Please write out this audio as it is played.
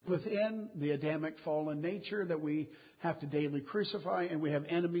within, the Adamic fallen nature that we have to daily crucify, and we have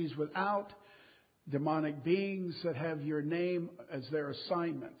enemies without, demonic beings that have your name as their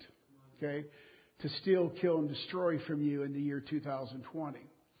assignment, okay, to steal, kill, and destroy from you in the year 2020.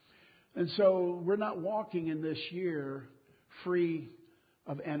 And so we're not walking in this year free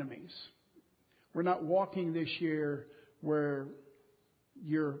of enemies. We're not walking this year where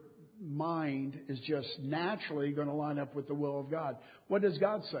your mind is just naturally going to line up with the will of God. What does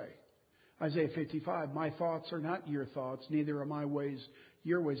God say? Isaiah 55, my thoughts are not your thoughts, neither are my ways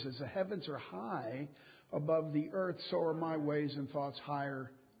your ways. As the heavens are high above the earth, so are my ways and thoughts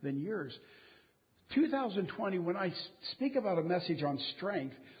higher than yours. 2020, when I speak about a message on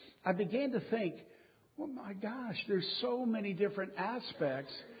strength, I began to think, well, my gosh, there's so many different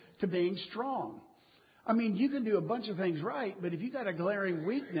aspects to being strong. I mean, you can do a bunch of things right, but if you got a glaring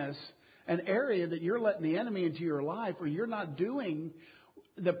weakness, an area that you're letting the enemy into your life, or you're not doing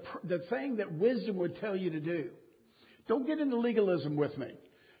the thing that wisdom would tell you to do. Don't get into legalism with me.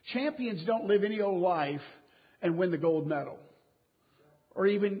 Champions don't live any old life and win the gold medal, or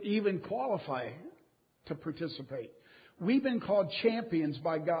even qualify to participate. We've been called champions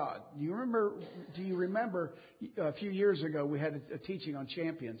by God. Do you remember a few years ago we had a teaching on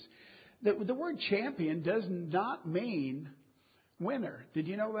champions? The word champion does not mean winner. Did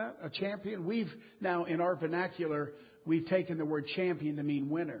you know that? A champion? We've now, in our vernacular, we've taken the word champion to mean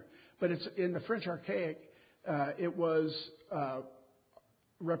winner. But it's in the French Archaic, it was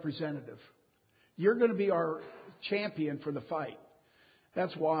representative. You're going to be our champion for the fight.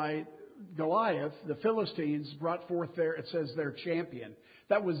 That's why Goliath, the Philistines, brought forth their champion.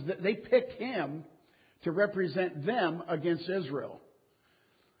 They picked him to represent them against Israel.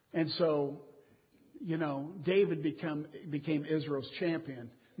 And so, David became Israel's champion.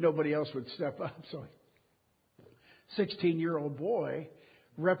 Nobody else would step up. So, 16-year-old boy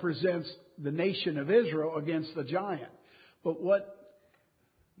represents the nation of Israel against the giant. But what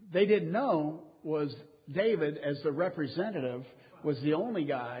they didn't know was David, as the representative, was the only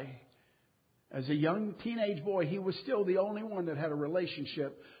guy. As a young teenage boy, he was still the only one that had a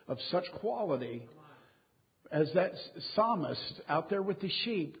relationship of such quality as that psalmist out there with the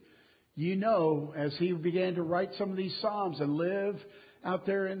sheep. As he began to write some of these psalms and live out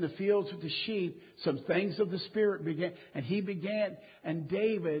there in the fields with the sheep, some things of the Spirit began. And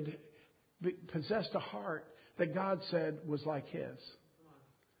David possessed a heart that God said was like his.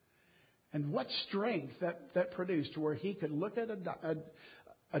 And what strength that produced, where he could look at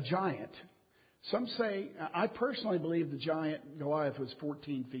a giant. Some say, I personally believe the giant Goliath was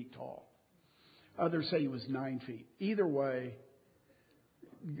 14 feet tall. Others say he was 9 feet. Either way,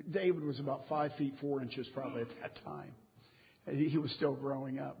 David was about 5 feet 4 inches probably at that time. He was still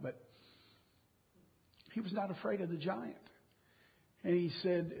growing up, but he was not afraid of the giant. And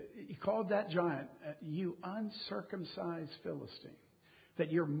he called that giant, you uncircumcised Philistine,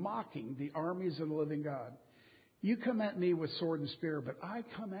 that you're mocking the armies of the living God. You come at me with sword and spear, but I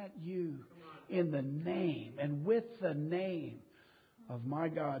come at you in the name and with the name of my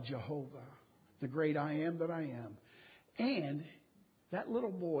God, Jehovah, the great I am that I am. And that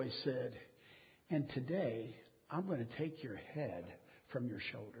little boy said, and today I'm going to take your head from your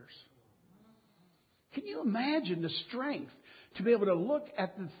shoulders. Can you imagine the strength to be able to look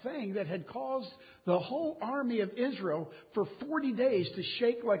at the thing that had caused the whole army of Israel for 40 days to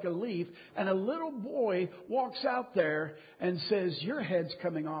shake like a leaf, and a little boy walks out there and says, your head's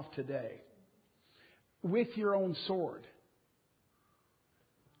coming off today with your own sword.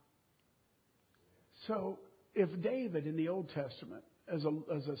 So if David in the Old Testament, as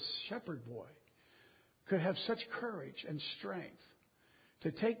a shepherd boy, could have such courage and strength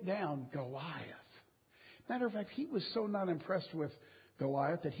to take down Goliath. Matter of fact, he was so not impressed with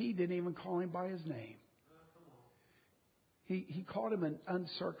Goliath that he didn't even call him by his name. He called him an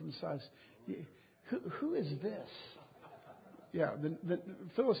uncircumcised. Who is this? Yeah, the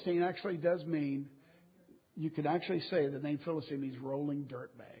Philistine actually does mean, you could actually say the name Philistine means rolling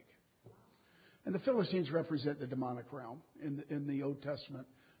dirt bag. And the Philistines represent the demonic realm in the Old Testament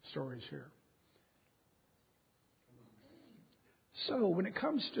stories here. So when it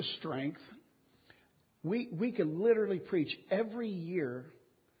comes to strength, we can literally preach every year,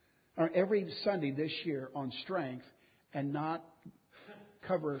 or every Sunday this year on strength and not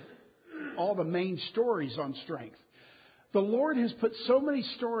cover all the main stories on strength. The Lord has put so many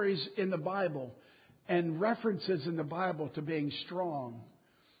stories in the Bible and references in the Bible to being strong.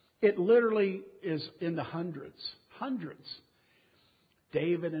 It literally is in the hundreds.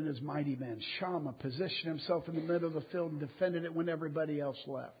 David and his mighty men. Shammah positioned himself in the middle of the field and defended it when everybody else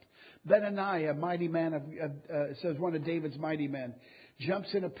left. Benaniah, mighty man it says one of David's mighty men. jumps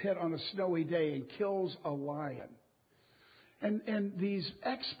in a pit on a snowy day and kills a lion. And these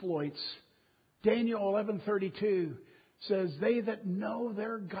exploits, Daniel 11:32 says, they that know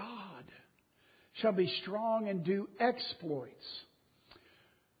their God shall be strong and do exploits.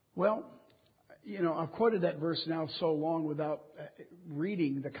 Well, you know, I've quoted that verse now so long without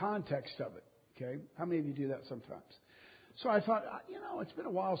reading the context of it. Okay? How many of you do that sometimes? So I thought, you know, it's been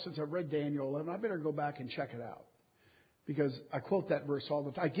a while since I've read Daniel 11. I better go back and check it out. Because I quote that verse all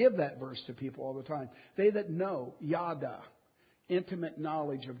the time. I give that verse to people all the time. They that know, yada, intimate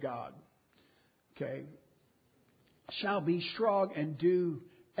knowledge of God, okay, shall be strong and do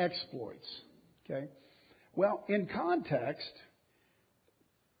exploits. Okay? Well, in context,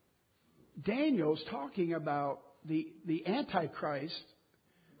 Daniel's talking about the Antichrist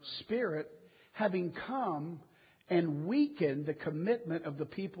spirit having come and weakened the commitment of the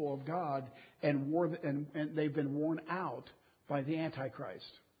people of God and they've been worn out by the Antichrist.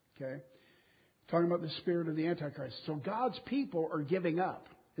 Okay? Talking about the spirit of the Antichrist. So God's people are giving up,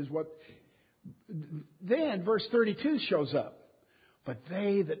 is what. Then verse 32 shows up. But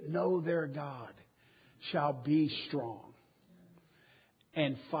they that know their God shall be strong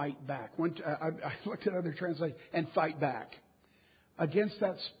and fight back. I looked at other translations, and fight back against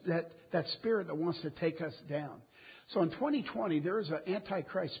that spirit that wants to take us down. So in 2020, there is an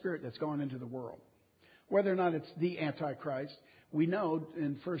Antichrist spirit that's gone into the world. Whether or not it's the Antichrist, we know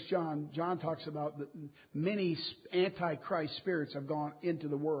in 1 John, John talks about that many Antichrist spirits have gone into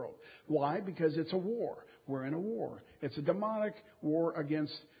the world. Why? Because it's a war. We're in a war. It's a demonic war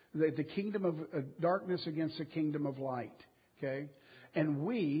against the kingdom of darkness against the kingdom of light. Okay? And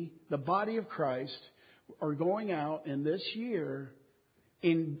we, the body of Christ, are going out in this year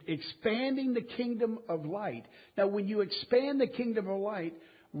in expanding the kingdom of light. Now, when you expand the kingdom of light,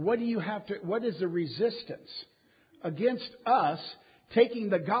 what is the resistance against us taking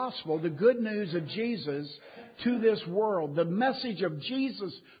the gospel, the good news of Jesus, to this world? The message of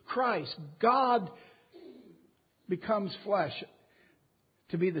Jesus Christ, God becomes flesh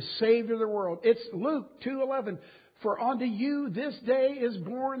to be the Savior of the world. It's Luke 2:11. For unto you this day is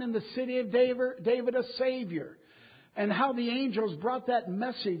born in the city of David a Savior. And how the angels brought that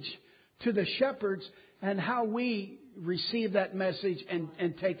message to the shepherds, and how we receive that message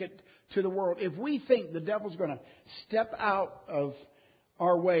and take it to the world. If we think the devil's going to step out of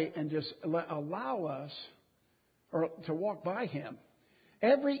our way and just allow us or to walk by him,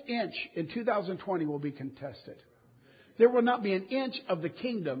 every inch in 2020 will be contested. There will not be an inch of the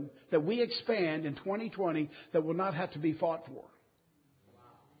kingdom that we expand in 2020 that will not have to be fought for.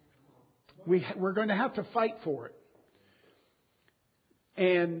 We're going to have to fight for it.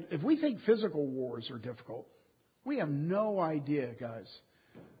 And if we think physical wars are difficult, we have no idea, guys,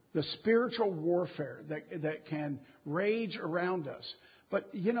 the spiritual warfare that can rage around us. But,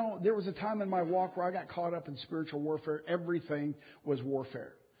 you know, there was a time in my walk where I got caught up in spiritual warfare. Everything was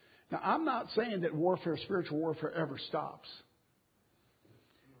warfare. Now, I'm not saying that spiritual warfare ever stops.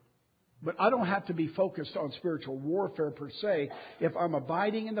 But I don't have to be focused on spiritual warfare per se. If I'm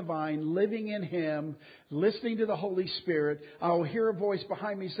abiding in the vine, living in Him, listening to the Holy Spirit, I'll hear a voice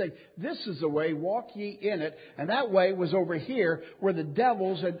behind me say, this is the way, walk ye in it. And that way was over here where the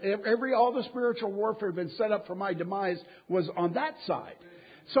devils and all the spiritual warfare had been set up for my demise was on that side.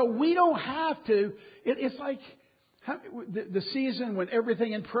 So we don't have to. It's like the season when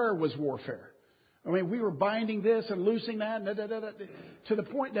everything in prayer was warfare. I mean, we were binding this and loosing that, to the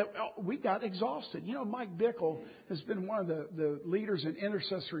point that we got exhausted. You know, Mike Bickle has been one of the leaders in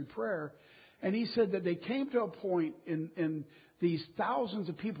intercessory prayer. And he said that they came to a point in these thousands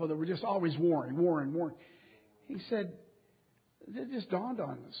of people that were just always warring. He said, it just dawned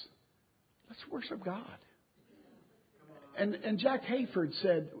on us. Let's worship God. And Jack Hayford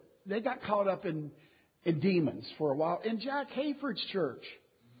said they got caught up in demons for a while. In Jack Hayford's church,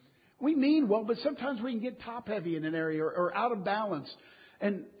 we mean well, but sometimes we can get top heavy in an area or out of balance.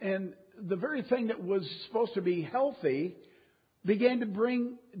 And the very thing that was supposed to be healthy began to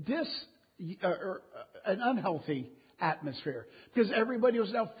bring an unhealthy atmosphere because everybody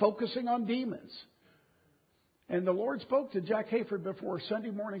was now focusing on demons. And the Lord spoke to Jack Hayford before Sunday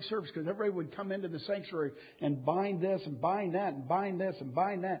morning service because everybody would come into the sanctuary and bind this and bind that and bind this and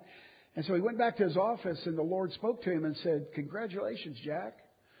bind that. And so he went back to his office and the Lord spoke to him and said, congratulations, Jack.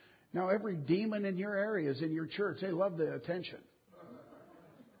 Now, every demon in your area is in your church. They love the attention.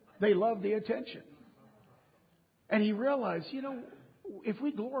 They love the attention. And he realized, you know, if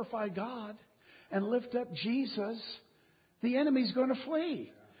we glorify God and lift up Jesus, the enemy's going to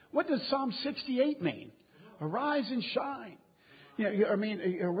flee. What does Psalm 68 mean? Arise and shine.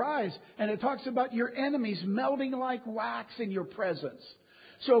 Arise. And it talks about your enemies melting like wax in your presence.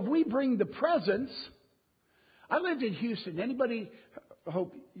 So if we bring the presence, I lived in Houston. Anybody, I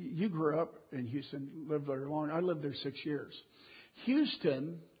hope you grew up in Houston, lived there long. I lived there 6 years.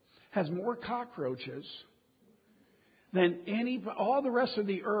 Houston has more cockroaches than all the rest of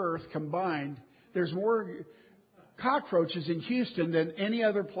the earth combined. There's more cockroaches in Houston than any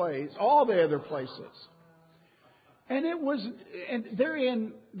other place, all the other places. And they're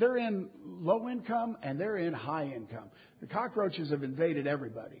in low income and they're in high income. The cockroaches have invaded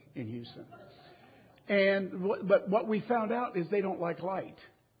everybody in Houston. But what we found out is they don't like light.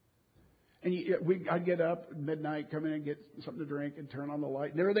 And I'd get up at midnight, come in and get something to drink and turn on the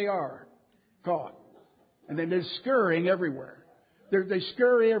light. And there they are, caught. And then they're scurrying everywhere. They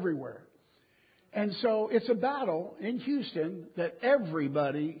scurry everywhere. And so it's a battle in Houston that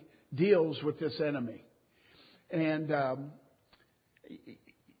everybody deals with this enemy. And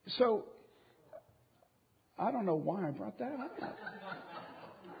so I don't know why I brought that up.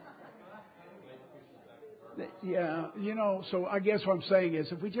 Yeah, so I guess what I'm saying is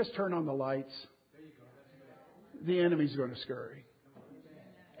if we just turn on the lights, the enemy's going to scurry.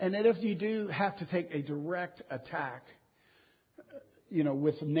 And then if you do have to take a direct attack,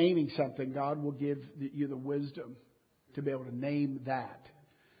 with naming something, God will give you the wisdom to be able to name that.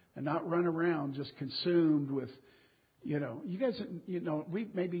 And not run around just consumed with, you guys,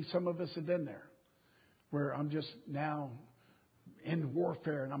 maybe some of us have been there. Where I'm just now in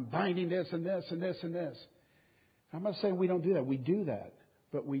warfare and I'm binding this and this and this and this. I'm not saying we don't do that. We do that.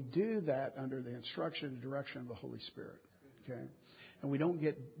 But we do that under the instruction and direction of the Holy Spirit. Okay? And we don't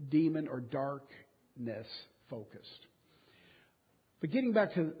get demon or darkness focused. But getting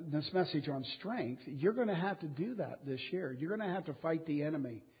back to this message on strength, you're going to have to do that this year. You're going to have to fight the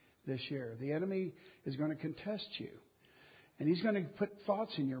enemy this year. The enemy is going to contest you. And he's going to put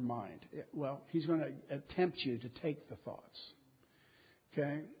thoughts in your mind. Well, he's going to attempt you to take the thoughts.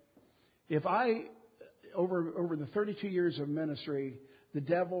 Okay? If over the 32 years of ministry, the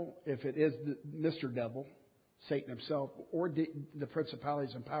devil, if it is Mr. Devil, Satan himself, or the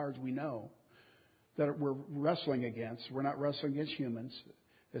principalities and powers we know that we're wrestling against, we're not wrestling against humans,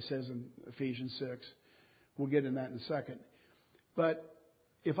 it says in Ephesians 6. We'll get in that in a second. But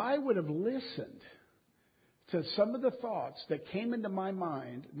if I would have listened to some of the thoughts that came into my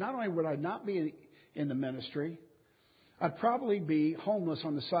mind, not only would I not be in the ministry, I'd probably be homeless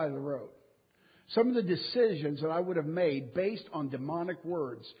on the side of the road. Some of the decisions that I would have made based on demonic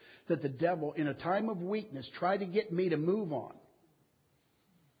words that the devil, in a time of weakness, tried to get me to move on.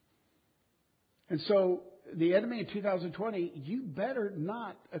 And so the enemy in 2020, you better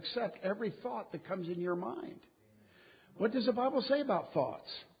not accept every thought that comes in your mind. What does the Bible say about thoughts?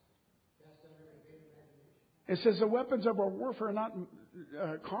 It says the weapons of our warfare are not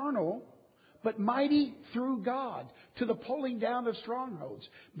carnal, but mighty through God to the pulling down of strongholds,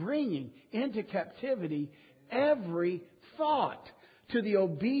 bringing into captivity every thought to the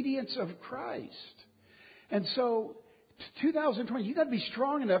obedience of Christ. And so 2020, you've got to be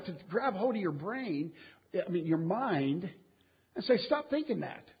strong enough to grab hold of your brain, your mind, and say, stop thinking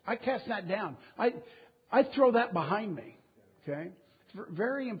that. I cast that down. I throw that behind me. Okay? It's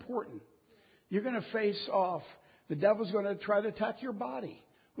very important. You're going to face off. The devil's going to try to attack your body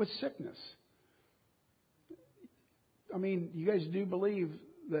with sickness. You guys do believe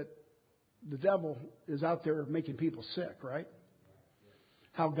that the devil is out there making people sick, right?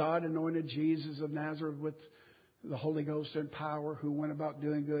 How God anointed Jesus of Nazareth with the Holy Ghost and power, who went about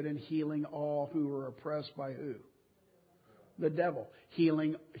doing good and healing all who were oppressed by who? The devil.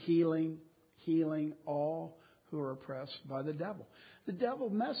 Healing all who are oppressed by the devil. The devil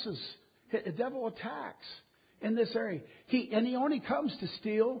messes. The devil attacks in this area. He only comes to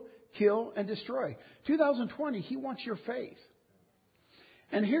steal, kill, and destroy. 2020, he wants your faith.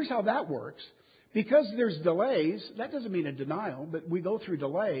 And here's how that works. Because there's delays, that doesn't mean a denial, but we go through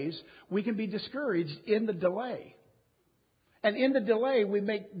delays, we can be discouraged in the delay. And in the delay, we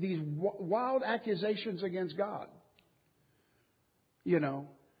make these wild accusations against God. And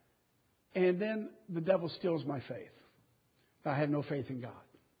then the devil steals my faith. I have no faith in God.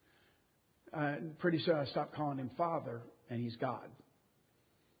 Pretty soon I stop calling him Father, and he's God.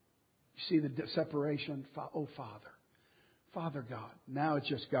 You see the separation? Oh, Father. Father God. Now it's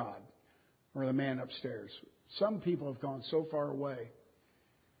just God. Or the man upstairs. Some people have gone so far away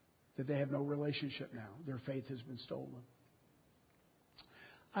that they have no relationship now. Their faith has been stolen.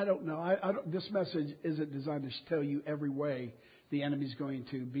 I don't know. This message isn't designed to tell you every way the enemy's going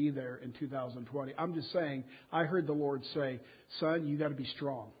to be there in 2020. I'm just saying, I heard the Lord say, son, you got to be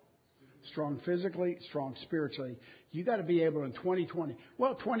strong. Strong physically, strong spiritually. You got to be able in 2020.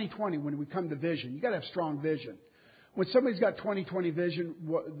 Well, 2020, when we come to vision, you got to have strong vision. When somebody's got 2020 vision,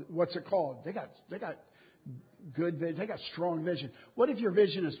 what's it called? They got good vision. They got strong vision. What if your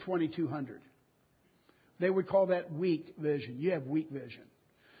vision is 2200? They would call that weak vision. You have weak vision.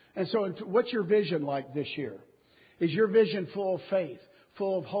 And so what's your vision like this year? Is your vision full of faith,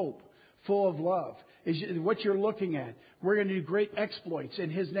 full of hope, full of love? Is what you're looking at? We're going to do great exploits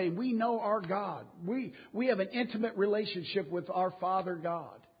in His name. We know our God. We have an intimate relationship with our Father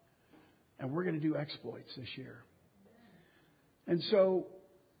God. And we're going to do exploits this year. And so,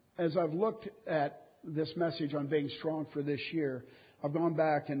 as I've looked at this message on being strong for this year, I've gone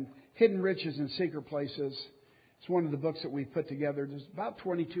back and Hidden Riches in Secret Places. It's one of the books that we've put together. There's about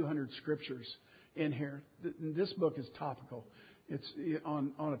 2,200 scriptures in here. This book is topical. It's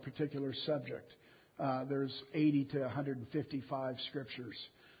on a particular subject. There's 80 to 155 scriptures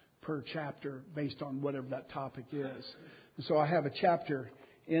per chapter based on whatever that topic is. And so I have a chapter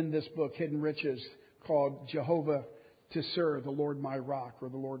in this book, Hidden Riches, called Jehovah Tisser, the Lord my rock, or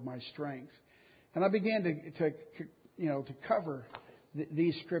the Lord my strength. And I began to cover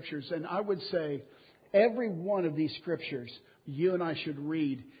these scriptures. And I would say every one of these scriptures you and I should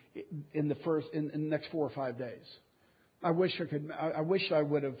read in the next 4 or 5 days. I wish I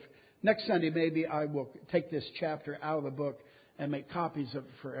would have. Next Sunday, maybe I will take this chapter out of the book and make copies of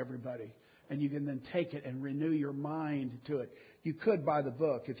it for everybody. And you can then take it and renew your mind to it. You could buy the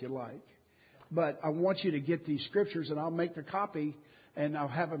book if you like. But I want you to get these scriptures, and I'll make the copy, and I'll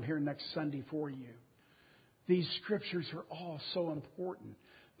have them here next Sunday for you. These scriptures are all so important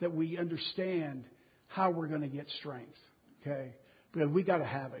that we understand how we're going to get strength. Okay? Because we got to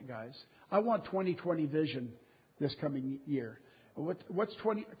have it, guys. I want 2020 vision this coming year. What's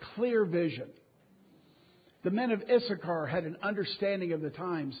 20? Clear vision. The men of Issachar had an understanding of the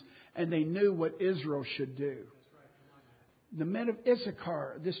times, and they knew what Israel should do. The men of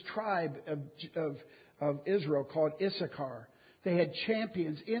Issachar, this tribe of Israel called Issachar, they had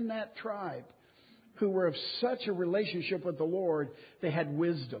champions in that tribe who were of such a relationship with the Lord, they had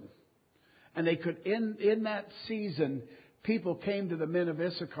wisdom. And they could, in that season, people came to the men of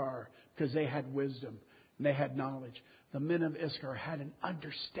Issachar because they had wisdom and they had knowledge. The men of Issachar had an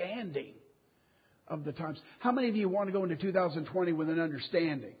understanding of the times. How many of you want to go into 2020 with an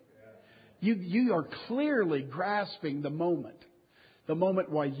understanding? You are clearly grasping the moment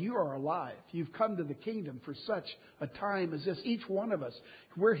while you are alive. You've come to the kingdom for such a time as this. Each one of us,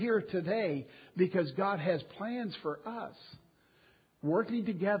 we're here today because God has plans for us, working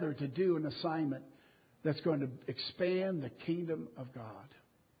together to do an assignment that's going to expand the kingdom of God.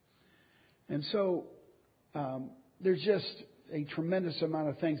 And so there's just a tremendous amount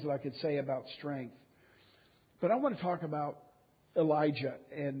of things that I could say about strength. But I want to talk about Elijah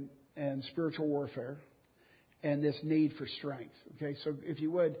and spiritual warfare and this need for strength. Okay, so if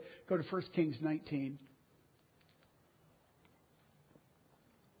you would, go to 1 Kings 19.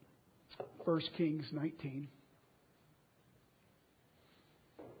 1 Kings 19.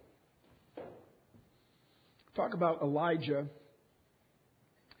 Talk about Elijah,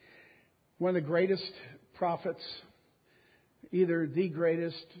 one of the greatest prophets, either the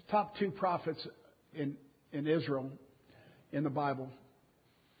greatest, top 2 prophets in Israel in the Bible.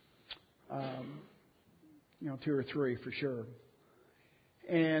 2 or 3 for sure.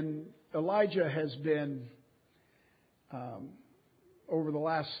 And Elijah has been, over the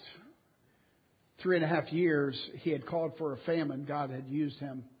last 3.5 years, he had called for a famine. God had used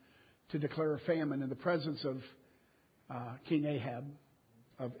him to declare a famine in the presence of King Ahab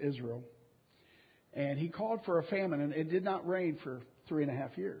of Israel. And he called for a famine, and it did not rain for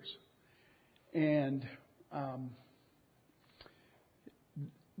 3.5 years. And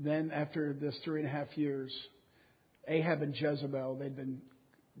then after this 3.5 years, Ahab and Jezebel, they'd been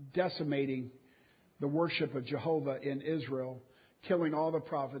decimating the worship of Jehovah in Israel, killing all the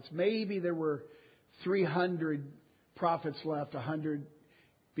prophets. Maybe there were 300 prophets left, 100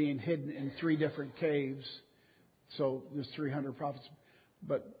 being hidden in 3 different caves. So there's 300 prophets.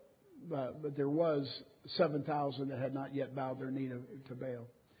 But there was 7,000 that had not yet bowed their knee to Baal.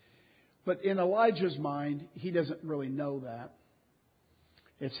 But in Elijah's mind, he doesn't really know that.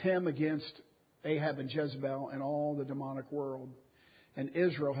 It's him against Ahab and Jezebel and all the demonic world. And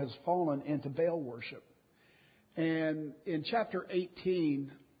Israel has fallen into Baal worship. And in chapter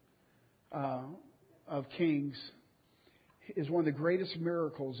 18 of Kings is one of the greatest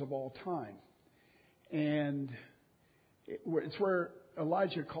miracles of all time. And it's where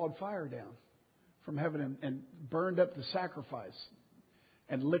Elijah called fire down from heaven and burned up the sacrifice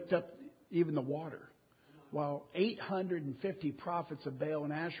and licked up even the water. While 850 prophets of Baal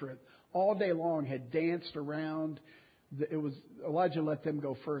and Asherah all day long had danced around. Elijah let them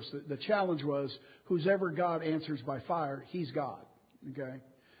go first. The challenge was, whoever God answers by fire, he's God. Okay?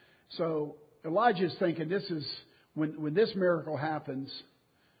 So Elijah's thinking, this is when this miracle happens,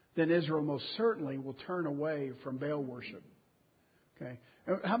 then Israel most certainly will turn away from Baal worship. Okay?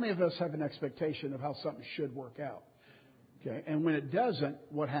 How many of us have an expectation of how something should work out? Okay? And when it doesn't,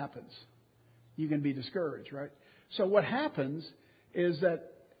 what happens? You can be discouraged, right? So what happens is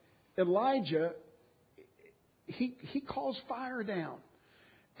that Elijah, he calls fire down.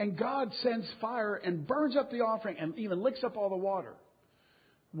 And God sends fire and burns up the offering and even licks up all the water,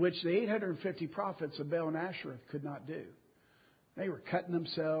 which the 850 prophets of Baal and Asherah could not do. They were cutting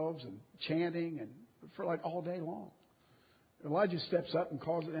themselves and chanting and for like all day long. Elijah steps up and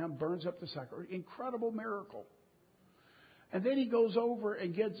calls it down, burns up the sacrifice. Incredible miracle. And then he goes over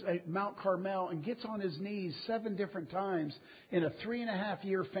and gets at Mount Carmel and gets on his knees 7 different times in a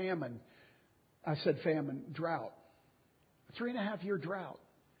 3.5-year famine. I said famine, drought. A 3.5-year drought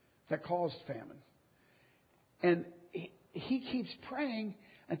that caused famine. And he keeps praying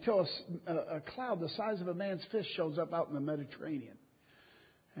until a cloud the size of a man's fist shows up out in the Mediterranean.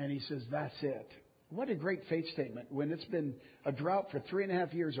 And he says, that's it. What a great faith statement. When it's been a drought for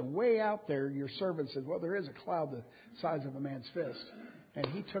 3.5 years and way out there, your servant said, well, there is a cloud the size of a man's fist. And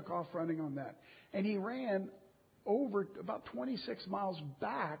he took off running on that. And he ran over about 26 miles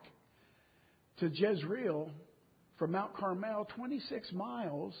back to Jezreel from Mount Carmel, 26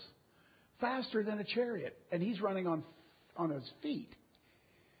 miles faster than a chariot. And he's running on his feet.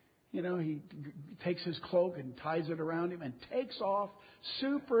 You know, he takes his cloak and ties it around him and takes off.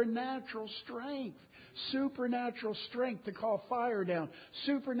 Supernatural strength. Supernatural strength to call fire down.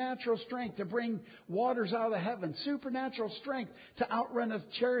 Supernatural strength to bring waters out of the heavens. Supernatural strength to outrun a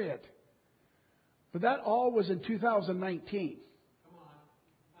chariot. But that all was in 2019.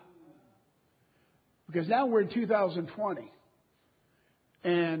 Because now we're in 2020.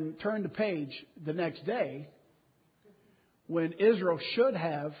 And turn the page the next day, when Israel should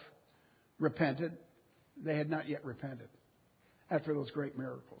have repented, they had not yet repented after those great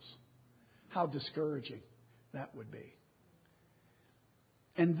miracles. How discouraging that would be.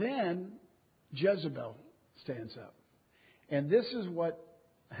 And then Jezebel stands up. And this is what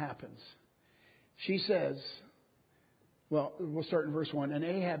happens. She says, well, we'll start in verse 1. And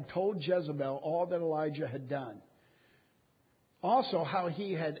Ahab told Jezebel all that Elijah had done. Also how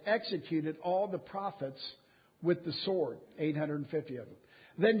he had executed all the prophets with the sword, 850 of them.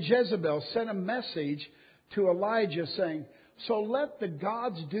 Then Jezebel sent a message to Elijah saying, so let the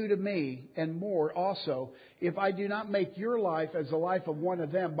gods do to me and more also, if I do not make your life as the life of one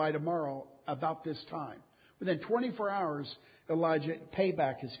of them by tomorrow about this time. Within 24 hours, Elijah,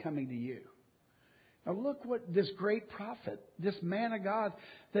 payback is coming to you. Now look what this great prophet, this man of God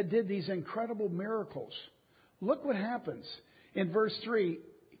that did these incredible miracles. Look what happens in verse 3.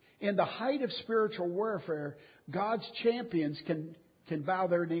 In the height of spiritual warfare, God's champions can bow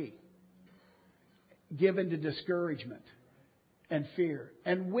their knee, given to discouragement and fear.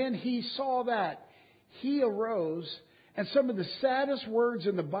 And when he saw that, he arose, and some of the saddest words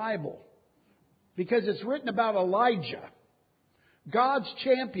in the Bible, because it's written about Elijah, God's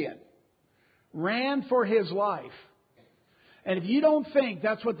champion, ran for his life. And if you don't think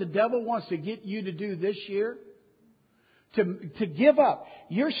that's what the devil wants to get you to do this year, to give up,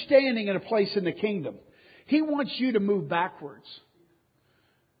 you're standing in a place in the kingdom. He wants you to move backwards.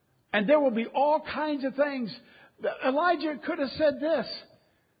 And there will be all kinds of things. Elijah could have said this.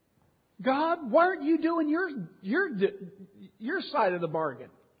 God, why aren't you doing your side of the bargain?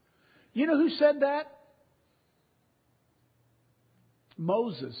 You know who said that?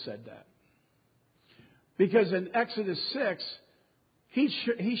 Moses said that. Because in Exodus 6,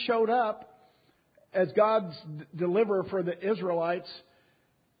 he showed up as God's deliverer for the Israelites.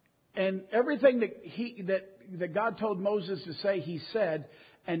 And everything that God told Moses to say, he said.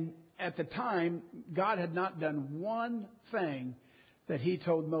 And at the time, God had not done one thing that he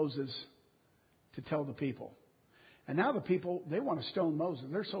told Moses to tell the people. And now the people, they want to stone Moses.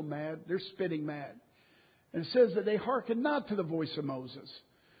 They're so mad. They're spitting mad. And it says that they hearkened not to the voice of Moses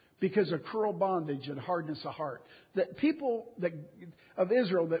because of cruel bondage and hardness of heart. That people of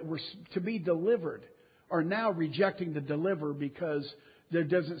Israel that were to be delivered are now rejecting the deliverer because there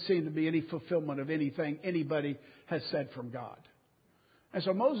doesn't seem to be any fulfillment of anything anybody has said from God. And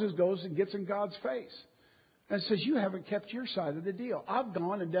so Moses goes and gets in God's face and says, you haven't kept your side of the deal. I've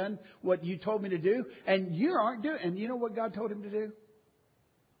gone and done what you told me to do, and you aren't doing it. And you know what God told him to do?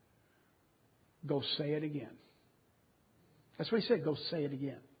 Go say it again. That's what he said, go say it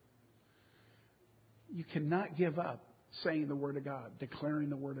again. You cannot give up saying the Word of God, declaring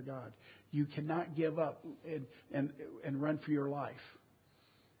the Word of God. You cannot give up and run for your life.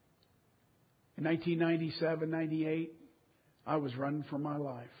 In 1997, 98, I was running for my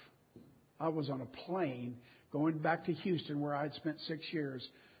life. I was on a plane going back to Houston where I'd spent 6 years.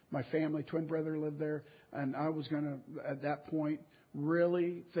 My family, twin brother lived there, and I was going to, at that point,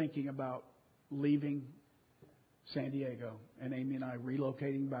 really thinking about leaving San Diego, and Amy and I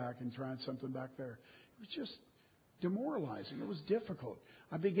relocating back and trying something back there. It was just demoralizing. It was difficult.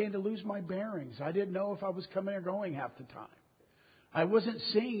 I began to lose my bearings. I didn't know if I was coming or going half the time. I wasn't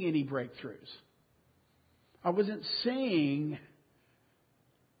seeing any breakthroughs. I wasn't seeing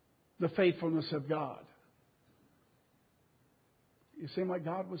the faithfulness of God. It seemed like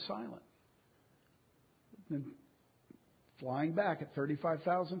God was silent. And flying back at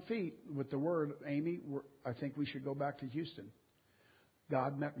 35,000 feet with the word, Amy, I think we should go back to Houston.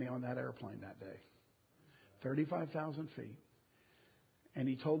 God met me on that airplane that day. 35,000 feet. And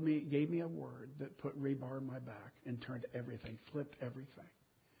He told me, gave me a word that put rebar in my back and turned everything, flipped everything.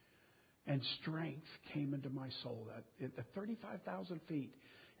 And strength came into my soul at 35,000 feet.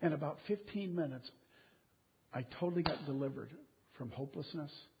 In about 15 minutes, I totally got delivered from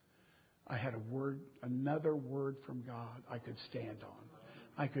hopelessness. I had a word, another word from God I could stand on.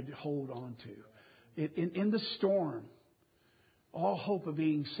 I could hold on to. In the storm, all hope of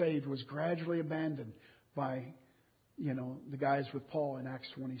being saved was gradually abandoned by, the guys with Paul in Acts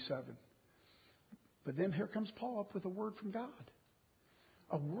 27. But then here comes Paul up with a word from God.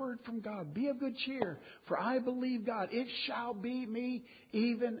 A word from God. Be of good cheer, for I believe God. It shall be me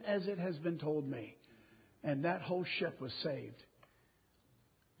even as it has been told me. And that whole ship was saved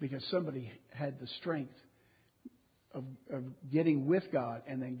because somebody had the strength of getting with God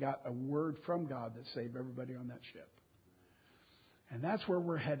and then got a word from God that saved everybody on that ship. And that's where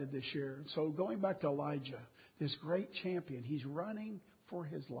we're headed this year. So going back to Elijah, this great champion, he's running for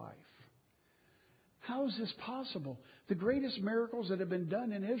his life. How is this possible? The greatest miracles that have been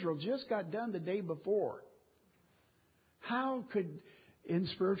done in Israel just got done the day before. How could, in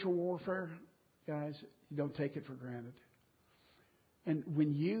spiritual warfare, guys, you don't take it for granted. And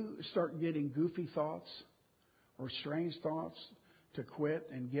when you start getting goofy thoughts or strange thoughts to quit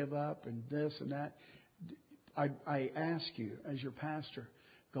and give up and this and that, I ask you, as your pastor,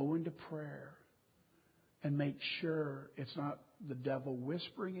 go into prayer and make sure it's not the devil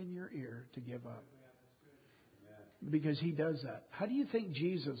whispering in your ear to give up. Because he does that. How do you think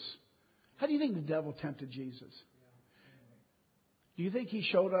the devil tempted Jesus? Do you think he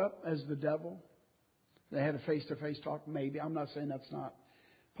showed up as the devil? They had a face-to-face talk? Maybe. I'm not saying that's not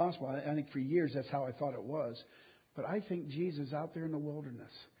possible. I think for years that's how I thought it was. But I think Jesus out there in the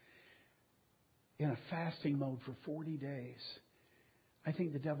wilderness, in a fasting mode for 40 days, I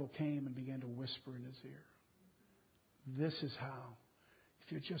think the devil came and began to whisper in his ear. This is how.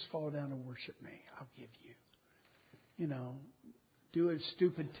 If you just fall down and worship me, I'll give you. Do a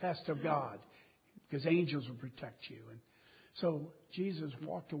stupid test of God because angels will protect you. And so Jesus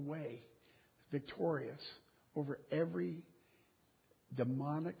walked away victorious over every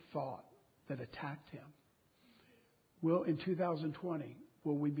demonic thought that attacked him. Will, in 2020,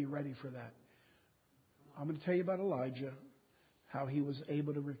 will we be ready for that? I'm going to tell you about Elijah, how he was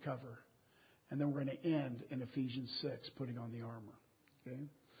able to recover. And then we're going to end in Ephesians 6, putting on the armor. Okay?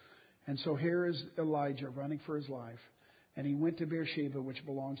 And so here is Elijah running for his life. And he went to Beersheba, which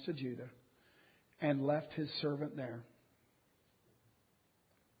belongs to Judah, and left his servant there.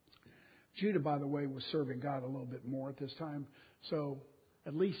 Judah, by the way, was serving God a little bit more at this time. So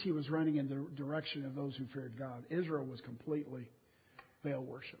at least he was running in the direction of those who feared God. Israel was completely Baal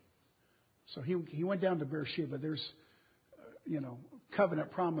worship. So he went down to Beersheba. There's,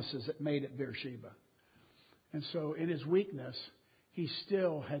 covenant promises that made at Beersheba. And so in his weakness, he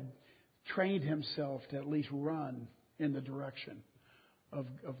still had trained himself to at least run in the direction of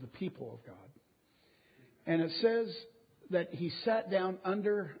the people of God. And it says that he sat down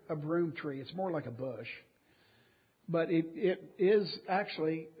under a broom tree. It's more like a bush. But it is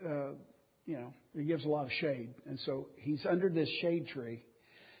actually, it gives a lot of shade. And so he's under this shade tree.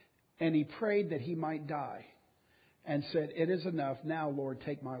 And he prayed that he might die. And said, "It is enough. Now, Lord,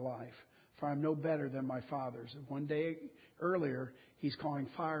 take my life. For I'm no better than my fathers." And one day earlier, he's calling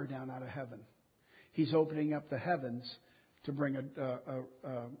fire down out of heaven. He's opening up the heavens to bring a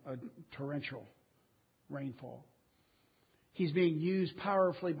torrential rainfall. He's being used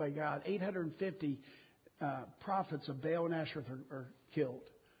powerfully by God. 850 prophets of Baal and Asherah are killed.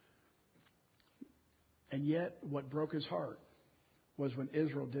 And yet, what broke his heart was when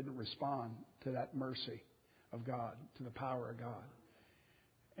Israel didn't respond to that mercy of God, to the power of God.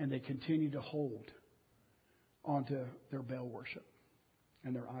 And they continued to hold onto their Baal worship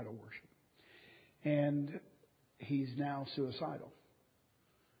and their idol worship. And he's now suicidal.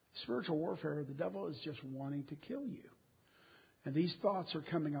 Spiritual warfare, the devil is just wanting to kill you. And these thoughts are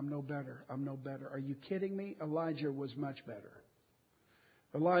coming, I'm no better, I'm no better. Are you kidding me? Elijah was much better.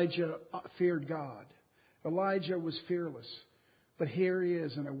 Elijah feared God. Elijah was fearless. But here he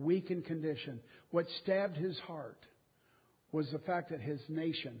is in a weakened condition. What stabbed his heart was the fact that his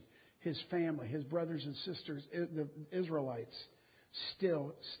nation, his family, his brothers and sisters, the Israelites,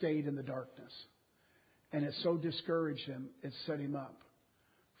 still stayed in the darkness. And it so discouraged him, it set him up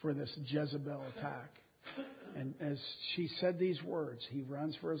for this Jezebel attack. And as she said these words, he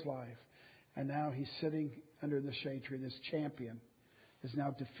runs for his life. And now he's sitting under the shade tree. This champion is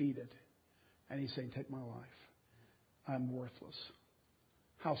now defeated. And he's saying, take my life. I'm worthless.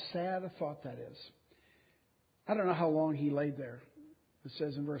 How sad a thought that is. I don't know how long he laid there. It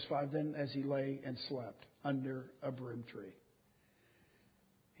says in verse 5, then as he lay and slept under a broom tree.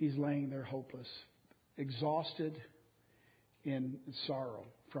 He's laying there hopeless, exhausted in sorrow,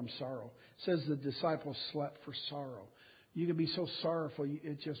 from sorrow. It says the disciples slept for sorrow. You can be so sorrowful, you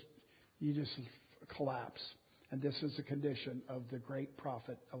just collapse. And this is the condition of the great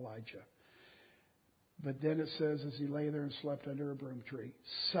prophet Elijah. But then it says, as he lay there and slept under a broom tree,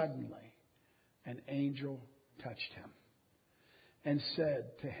 suddenly an angel touched him and said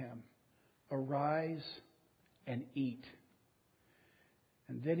to him, arise and eat.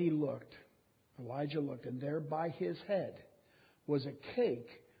 And then he looked, Elijah looked, and there by his head was a cake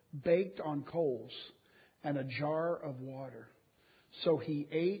baked on coals and a jar of water. So he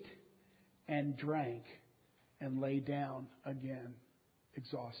ate and drank and lay down again,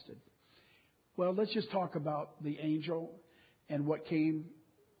 exhausted. Well, let's just talk about the angel and what came,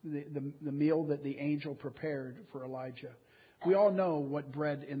 the meal that the angel prepared for Elijah. We all know what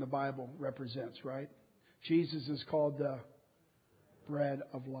bread in the Bible represents, right? Jesus is called the bread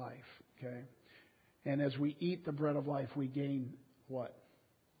of life, okay? And as we eat the bread of life, we gain what?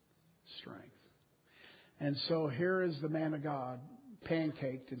 Strength. And so here is the man of God,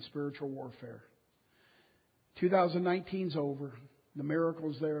 pancaked in spiritual warfare. 2019's over. The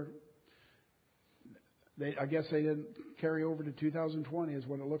miracles there. I guess they didn't carry over to 2020 is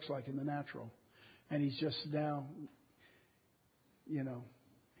what it looks like in the natural. And he's just now,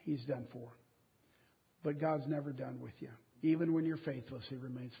 he's done for. But God's never done with you. Even when you're faithless, He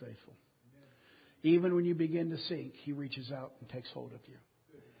remains faithful. Even when you begin to sink, He reaches out and takes hold of you.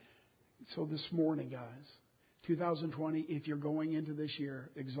 So this morning, guys, 2020, if you're going into this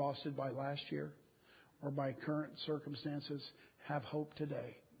year exhausted by last year or by current circumstances, have hope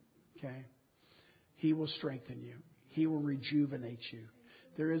today. Okay? He will strengthen you. He will rejuvenate you.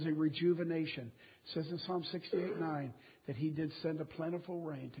 There is a rejuvenation. It says in Psalm 68:9 that He did send a plentiful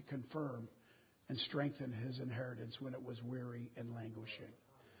rain to confirm and strengthen His inheritance when it was weary and languishing.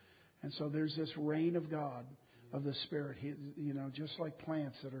 And so there's this rain of God, of the Spirit, just like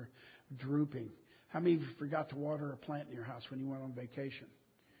plants that are drooping. How many of you forgot to water a plant in your house when you went on vacation?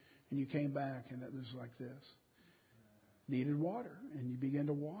 And you came back and it was like this. Needed water, and you begin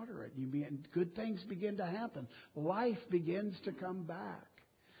to water it. Good things begin to happen. Life begins to come back.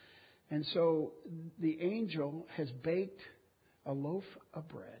 And so the angel has baked a loaf of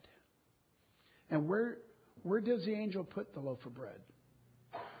bread. And where does the angel put the loaf of bread?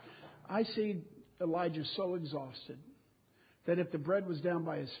 I see Elijah so exhausted that if the bread was down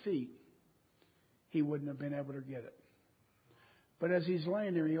by his feet, he wouldn't have been able to get it. But as he's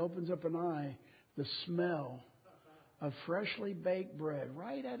laying there, he opens up an eye, the smell of freshly baked bread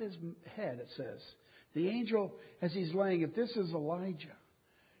right at his head, it says. The angel, as he's laying, if this is Elijah,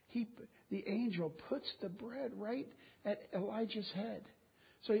 the angel puts the bread right at Elijah's head.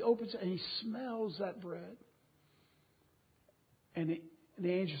 So he opens it and he smells that bread. And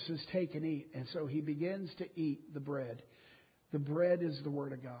the angel says, take and eat. And so he begins to eat the bread. The bread is the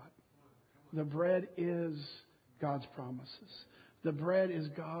Word of God. The bread is God's promises. The bread is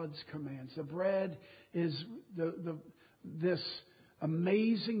God's commands. The bread is this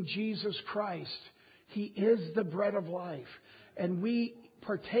amazing Jesus Christ. He is the bread of life. And we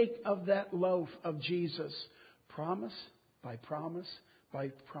partake of that loaf of Jesus, promise by promise by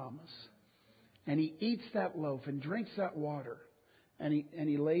promise. And he eats that loaf and drinks that water. And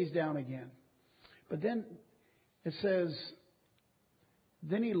he lays down again. But then it says,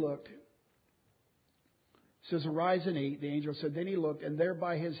 then he looked. It says, arise and eat. The angel said, then he looked, and there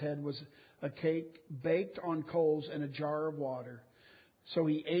by his head was a cake baked on coals and a jar of water. So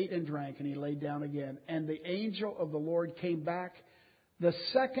he ate and drank, and he laid down again. And the angel of the Lord came back the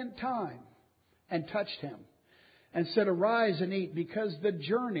second time and touched him and said, arise and eat, because the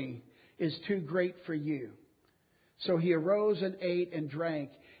journey is too great for you So he arose and ate and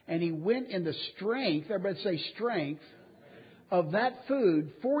drank. And he went in the strength, everybody say strength, of that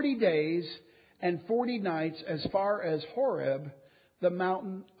food 40 days and 40 nights as far as Horeb, the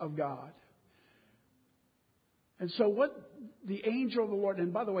mountain of God. And so what the angel of the Lord,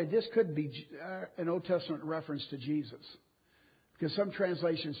 and by the way, this could be an Old Testament reference to Jesus. Because some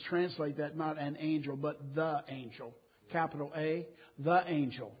translations translate that not an angel, but the angel. Capital A, the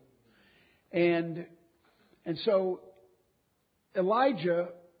angel. And so Elijah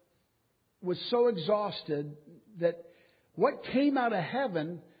was so exhausted that what came out of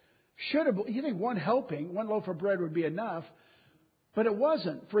heaven should have, you think one helping, one loaf of bread would be enough, but it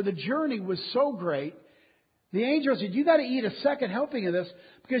wasn't. For the journey was so great. The angel said, you got to eat a second helping of this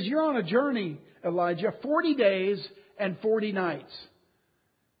because you're on a journey, Elijah, 40 days and 40 nights.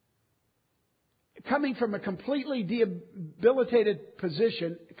 Coming from a completely debilitated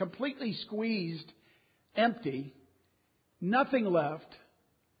position, completely squeezed, empty, nothing left,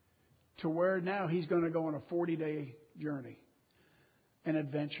 to where now he's going to go on a 40-day journey, an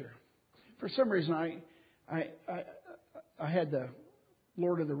adventure. For some reason, I had the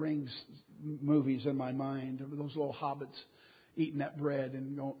Lord of the Rings movies in my mind, those little hobbits eating that bread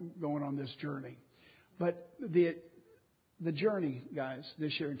and going on this journey. But the journey, guys,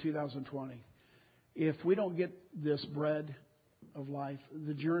 this year in 2020, if we don't get this bread of life,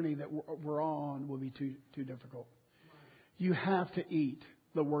 the journey that we're on will be too difficult. You have to eat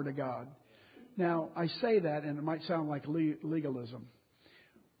the Word of God. Now, I say that, and it might sound like legalism,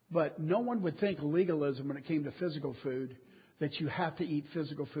 but no one would think legalism when it came to physical food, that you have to eat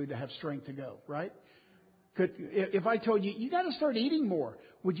physical food to have strength to go, right? If I told you, you got to start eating more,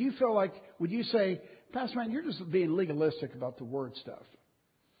 would you say, Pastor Man, you're just being legalistic about the Word stuff?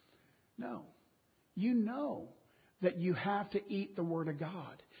 No. You know that you have to eat the Word of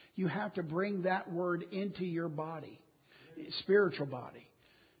God. You have to bring that Word into your body, spiritual body.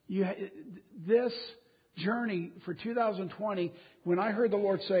 This journey for 2020, when I heard the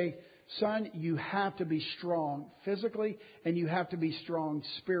Lord say, son, you have to be strong physically and you have to be strong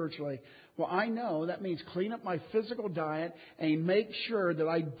spiritually. Well, I know that means clean up my physical diet and make sure that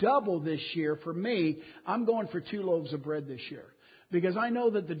I double this year. For me, I'm going for 2 loaves of bread this year. Because I know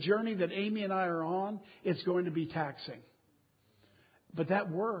that the journey that Amy and I are on, it's going to be taxing. But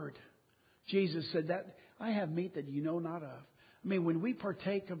that word, Jesus said that I have meat that you know not of. I mean, when we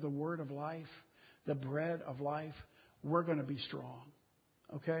partake of the word of life, the bread of life, we're going to be strong.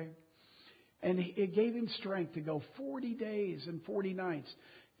 Okay? And it gave him strength to go 40 days and 40 nights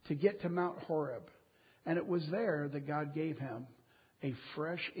to get to Mount Horeb. And it was there that God gave him a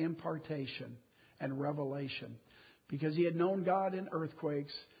fresh impartation and revelation. Because he had known God in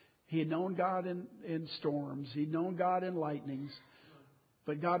earthquakes. He had known God in storms. He'd known God in lightnings.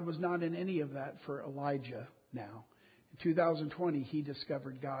 But God was not in any of that for Elijah now. In 2020, he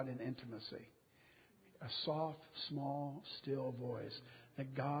discovered God in intimacy. A soft, small, still voice.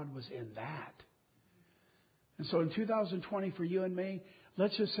 That God was in that. And so in 2020 for you and me,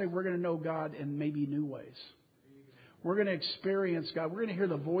 let's just say we're going to know God in maybe new ways. We're going to experience God. We're going to hear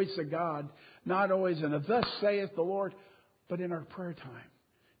the voice of God, not always in a thus saith the Lord, but in our prayer time.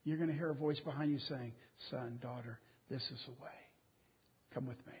 You're going to hear a voice behind you saying, son, daughter, this is the way. Come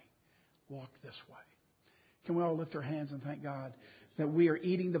with me. Walk this way. Can we all lift our hands and thank God that we are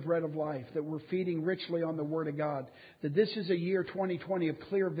eating the bread of life, that we're feeding richly on the Word of God, that this is a year 2020 of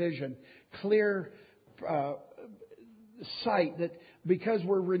clear vision, clear sight, that because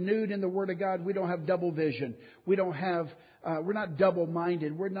we're renewed in the Word of God, we don't have double vision. We're not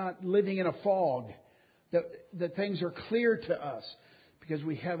double-minded. We're not living in a fog. That things are clear to us because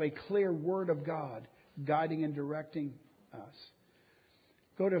we have a clear Word of God guiding and directing us.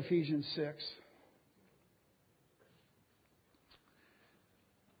 Go to Ephesians 6.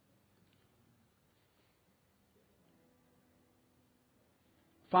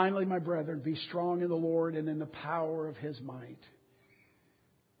 Finally, my brethren, be strong in the Lord and in the power of His might.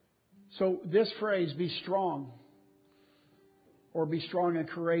 So this phrase, be strong, or be strong and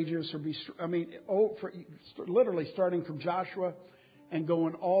courageous, or literally starting from Joshua and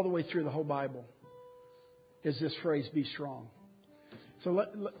going all the way through the whole Bible, is this phrase, be strong. So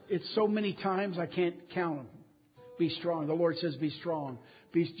it's so many times I can't count them. Be strong. The Lord says, be strong.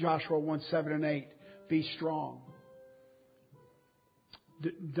 Be Joshua 1, 7 and 8. Be strong.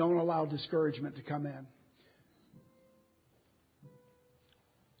 Don't allow discouragement to come in.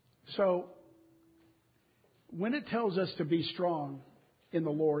 So, when it tells us to be strong in the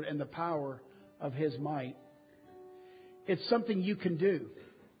Lord and the power of His might, it's something you can do.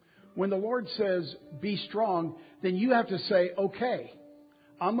 When the Lord says, be strong, then you have to say, okay,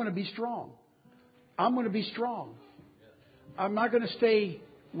 I'm going to be strong. I'm going to be strong. I'm not going to stay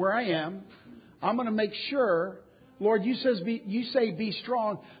where I am. I'm going to make sure, Lord, you say be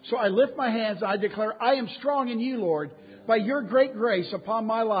strong. So I lift my hands. I declare, I am strong in you, Lord. By your great grace upon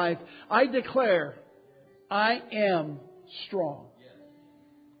my life, I declare, I am strong.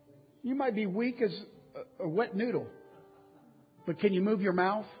 You might be weak as a wet noodle, but can you move your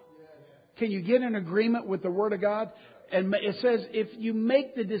mouth? Can you get in agreement with the Word of God? And it says, if you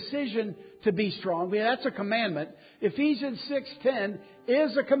make the decision to be strong, that's a commandment. Ephesians 6:10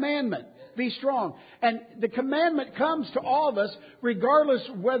 is a commandment. Be strong. And the commandment comes to all of us, regardless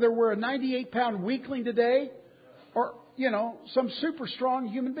whether we're a 98-pound weakling today or, some super strong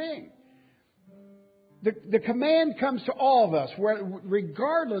human being. The command comes to all of us,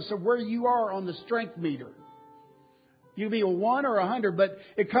 regardless of where you are on the strength meter. You can be a 1 or 100, but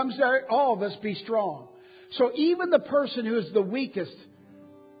it comes to all of us, be strong. So even the person who is the weakest,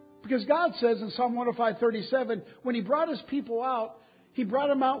 because God says in Psalm 105:37, when He brought His people out, He brought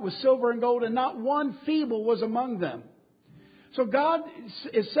them out with silver and gold, and not one feeble was among them. So God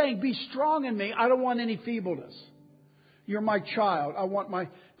is saying, be strong in me. I don't want any feebleness. You're my child. I want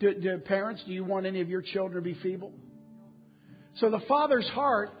parents, do you want any of your children to be feeble? So the Father's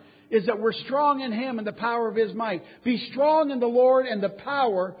heart is that we're strong in Him and the power of His might. Be strong in the Lord and the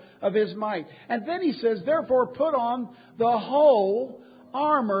power of His might. And then He says, therefore put on the whole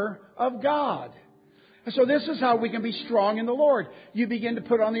armor of God. And so this is how we can be strong in the Lord. You begin to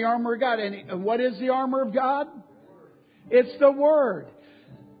put on the armor of God. And what is the armor of God? It's the Word.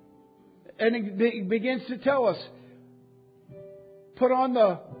 And it begins to tell us, put on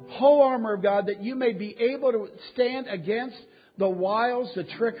the whole armor of God that you may be able to stand against the wiles, the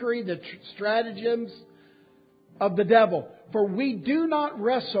trickery, the stratagems of the devil. For we do not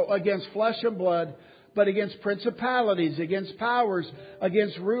wrestle against flesh and blood, but against principalities, against powers,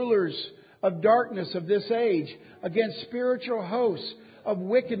 against rulers of darkness of this age, against spiritual hosts of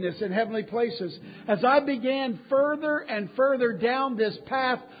wickedness in heavenly places. As I began further and further down this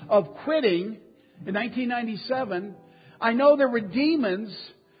path of quitting in 1997, I know there were demons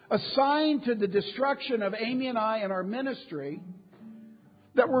assigned to the destruction of Amy and I and our ministry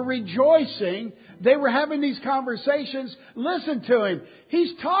that were rejoicing. They were having these conversations. Listen to him.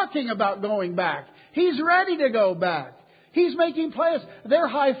 He's talking about going back. He's ready to go back. He's making plans. They're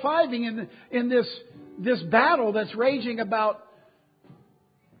high-fiving in this battle that's raging about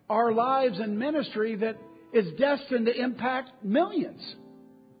our lives and ministry that is destined to impact millions.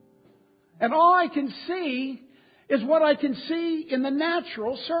 And all I can see is what I can see in the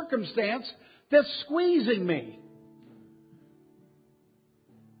natural circumstance that's squeezing me.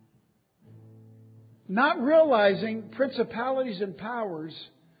 Not realizing principalities and powers.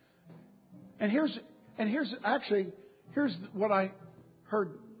 And here's what I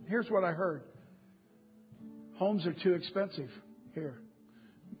heard. Here's what I heard. Homes are too expensive here.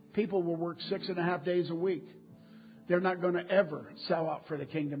 People will work 6.5 days a week. They're not going to ever sell out for the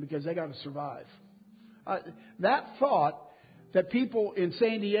kingdom because they got to survive. That thought that people in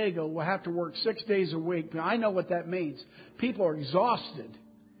San Diego will have to work 6 days a week, I know what that means. People are exhausted.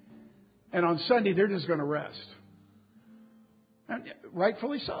 And on Sunday, they're just going to rest. And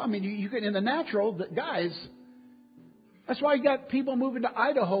rightfully so. I mean, you can, in the natural, guys, that's why you got people moving to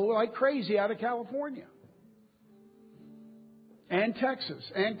Idaho like crazy out of California. And Texas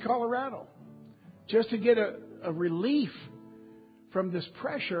and Colorado. Just to get a relief from this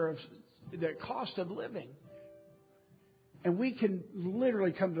pressure of the cost of living. And we can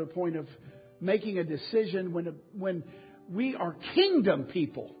literally come to the point of making a decision when we are kingdom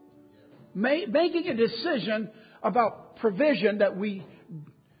people. Making a decision about provision that we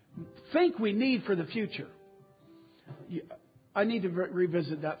think we need for the future. I need to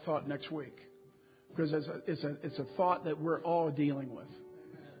revisit that thought next week. Because it's a thought that we're all dealing with.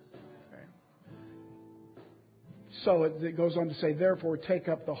 Okay. So it goes on to say, therefore take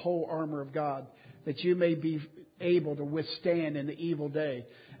up the whole armor of God, that you may be able to withstand in the evil day.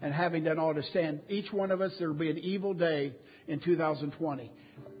 And having done all to stand, each one of us, there will be an evil day in 2020.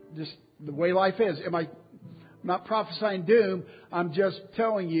 Just the way life is. I'm not prophesying doom. I'm just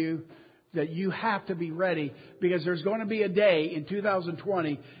telling you that you have to be ready, because there's going to be a day in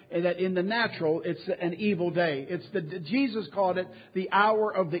 2020 that in the natural it's an evil day. Jesus called it the hour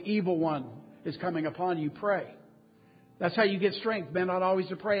of the evil one is coming upon you. Pray. That's how you get strength. Men ought always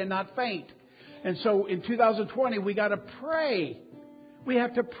to pray and not faint. And so in 2020 we got to pray. We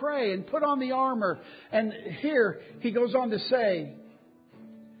have to pray and put on the armor. And here he goes on to say,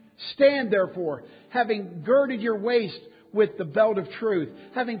 stand therefore, having girded your waist with the belt of truth,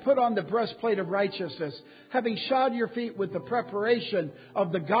 having put on the breastplate of righteousness, having shod your feet with the preparation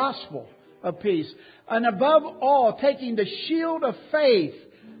of the gospel. of peace. And above all, taking the shield of faith,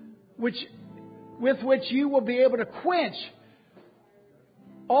 with which you will be able to quench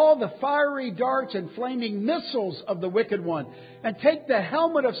all the fiery darts and flaming missiles of the wicked one. And take the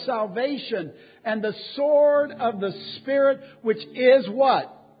helmet of salvation and the sword of the Spirit, which is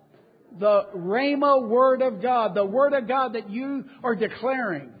what? The Rhema Word of God. The Word of God that you are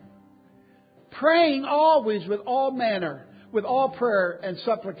declaring. Praying always with all manner, with all prayer and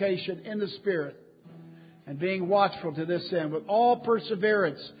supplication in the Spirit. And being watchful to this end, with all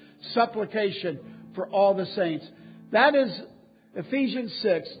perseverance, supplication for all the saints. That is Ephesians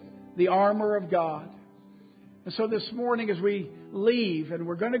 6, the armor of God. And so this morning as we leave, and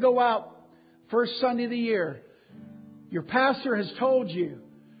we're going to go out first Sunday of the year, your pastor has told you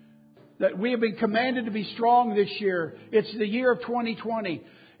that we have been commanded to be strong this year. It's the year of 2020.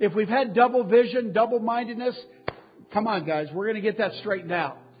 If we've had double vision, double-mindedness, come on guys, we're going to get that straightened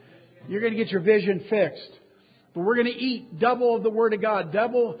out. You're going to get your vision fixed. But we're going to eat double of the Word of God,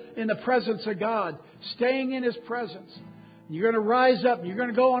 double in the presence of God, staying in His presence. You're going to rise up. You're going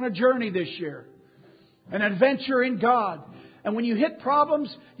to go on a journey this year. An adventure in God. And when you hit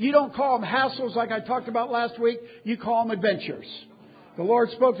problems, you don't call them hassles like I talked about last week. You call them adventures. The Lord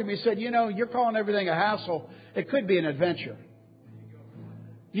spoke to me and said, you're calling everything a hassle. It could be an adventure.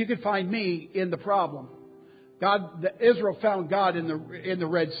 You could find me in the problem. Israel found God in the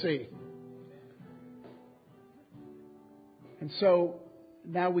Red Sea. And so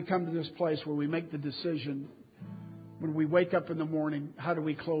now we come to this place where we make the decision. When we wake up in the morning, how do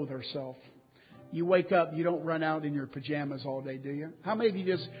we clothe ourselves? You wake up, you don't run out in your pajamas all day, do you? How many of you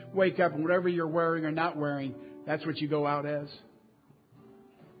just wake up and whatever you're wearing or not wearing, that's what you go out as?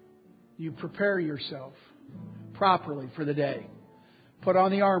 You prepare yourself properly for the day. Put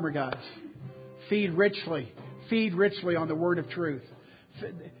on the armor, guys. Feed richly. Feed richly on the word of truth.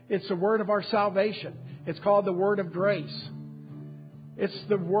 It's the word of our salvation. It's called the word of grace. It's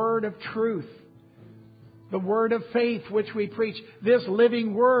the word of truth. The word of faith which we preach. This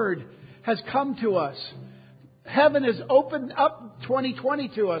living word has come to us. Heaven has opened up 2020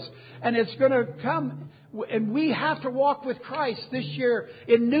 to us. And it's going to come. And we have to walk with Christ this year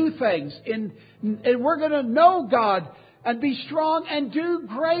in new things. And we're going to know God and be strong and do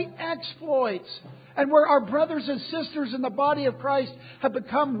great exploits. And where our brothers and sisters in the body of Christ have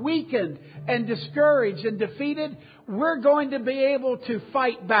become weakened and discouraged and defeated, we're going to be able to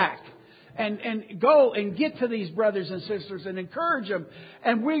fight back and go and get to these brothers and sisters and encourage them.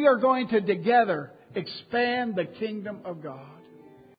 And we are going to together expand the kingdom of God.